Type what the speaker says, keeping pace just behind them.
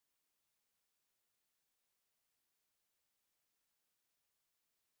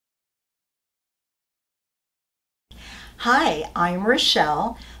Hi, I'm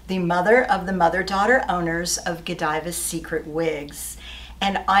Rochelle, the mother of the mother-daughter owners of Godiva's Secret Wigs,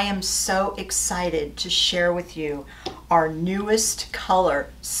 and I am so excited to share with you our newest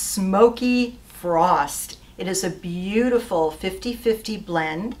color, Smokey Frost. It is a beautiful 50-50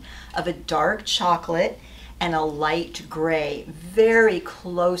 blend of a dark chocolate and a light gray, very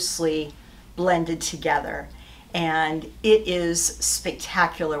closely blended together. And it is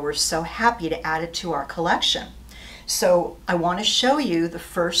spectacular. We're so happy to add it to our collection. So I want to show you the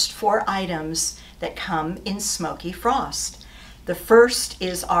first 4 items that come in Smokey Frost. The first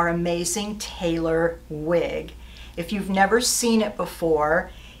is our amazing tailor wig. If you've never seen it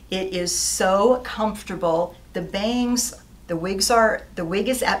before, it is so comfortable. The bangs, the wig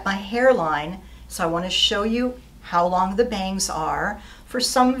is at my hairline, so I want to show you how long the bangs are. For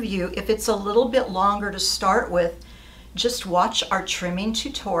some of you, if it's a little bit longer to start with, just watch our trimming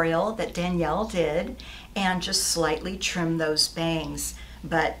tutorial that Danielle did and just slightly trim those bangs.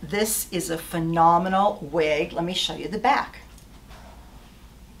 But this is a phenomenal wig. Let me show you the back.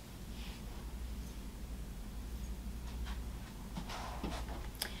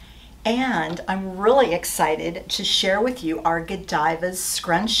 And I'm really excited to share with you our Godiva's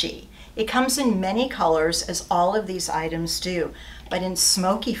scrunchie. It comes in many colors, as all of these items do. But in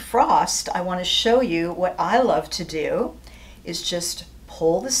Smokey Frost, I want to show you what I love to do is just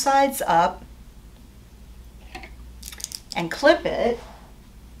pull the sides up and clip it.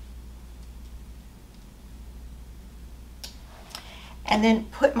 And then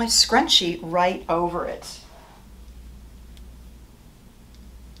put my scrunchie right over it.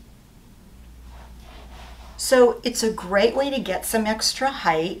 So it's a great way to get some extra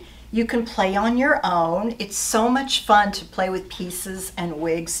height. You can play on your own. It's so much fun to play with pieces and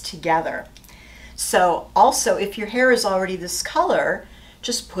wigs together. So also, if your hair is already this color,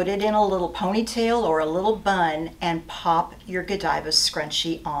 just put it in a little ponytail or a little bun and pop your Godiva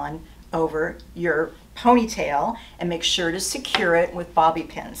scrunchie on over your ponytail and make sure to secure it with bobby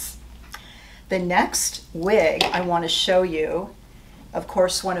pins. The next wig I want to show you, of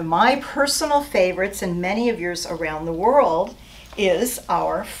course, one of my personal favorites and many of yours around the world, is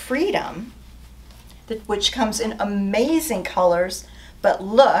our Freedom, which comes in amazing colors, but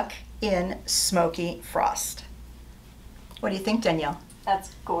look in Smokey Frost. What do you think, Danielle?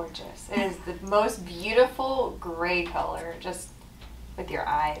 That's gorgeous. It is the most beautiful gray color, just with your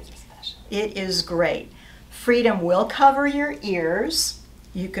eyes especially. It is great. Freedom will cover your ears.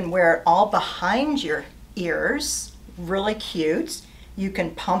 You can wear it all behind your ears. Really cute. You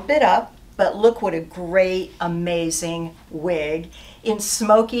can pump it up. But look what a great, amazing wig. In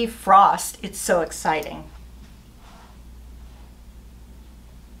Smokey Frost, it's so exciting.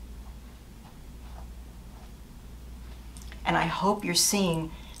 And I hope you're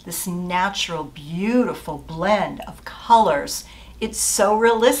seeing this natural, beautiful blend of colors. It's so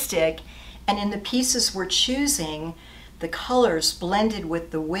realistic. And in the pieces we're choosing, the colors blended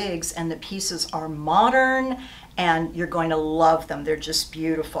with the wigs and the pieces are modern, and you're going to love them. They're just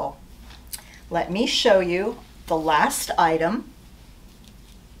beautiful. Let me show you the last item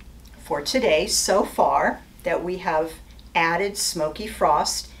for today so far that we have added Smokey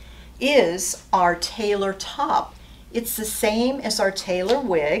Frost is our tailor top. It's the same as our tailor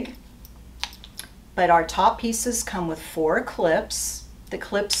wig, but our top pieces come with 4 clips. The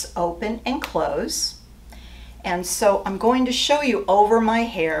clips open and close. And so I'm going to show you over my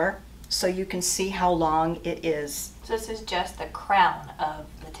hair so you can see how long it is. So this is just the crown of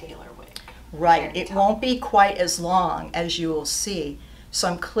the tailor wig. Right, it won't be quite as long as you will see. So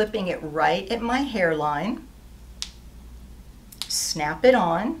I'm clipping it right at my hairline, snap it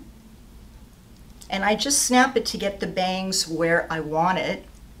on, and I just snap it to get the bangs where I want it.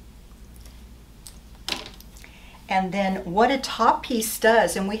 And then what a top piece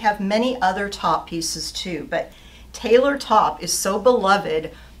does, and we have many other top pieces too, but tailor top is so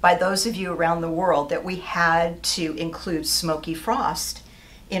beloved by those of you around the world that we had to include Smokey Frost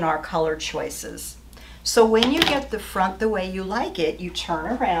in our color choices. So when you get the front the way you like it, you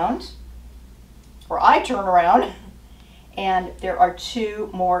turn around, or I turn around, and there are 2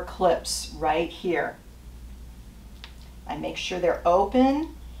 more clips right here. I make sure they're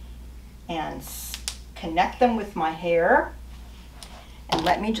open and connect them with my hair. And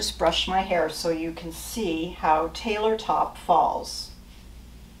let me just brush my hair so you can see how tailor top falls.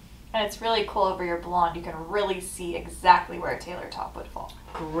 And it's really cool over your blonde. You can really see exactly where a tailor top would fall.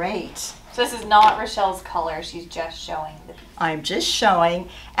 Great. So this is not Rochelle's color. She's just showing the piece. I'm just showing.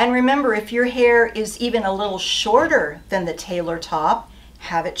 And remember, if your hair is even a little shorter than the tailor top,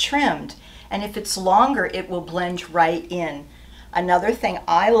 have it trimmed. And if it's longer, it will blend right in. Another thing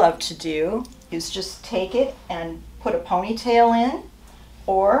I love to do is just take it and put a ponytail in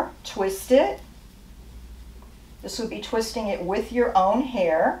or twist it. This would be twisting it with your own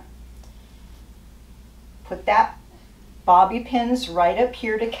hair. Put that bobby pins right up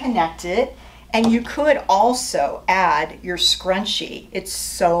here to connect it. And you could also add your scrunchie. It's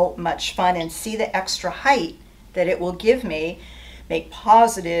so much fun, and see the extra height that it will give me. Make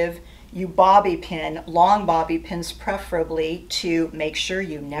positive you bobby pin, long bobby pins preferably, to make sure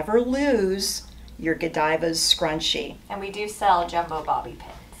you never lose your Godiva's scrunchie. And we do sell jumbo bobby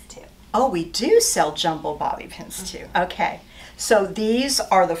pins too. Oh, we do sell jumbo bobby pins too. Okay, so these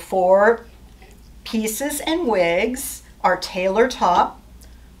are the 4 pieces and wigs: our tailor top,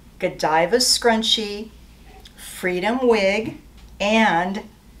 Godiva scrunchie, freedom wig, and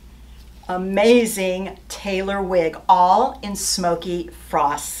amazing tailor wig, all in Smokey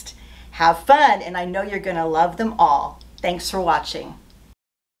Frost. Have fun, and I know you're going to love them all. Thanks for watching.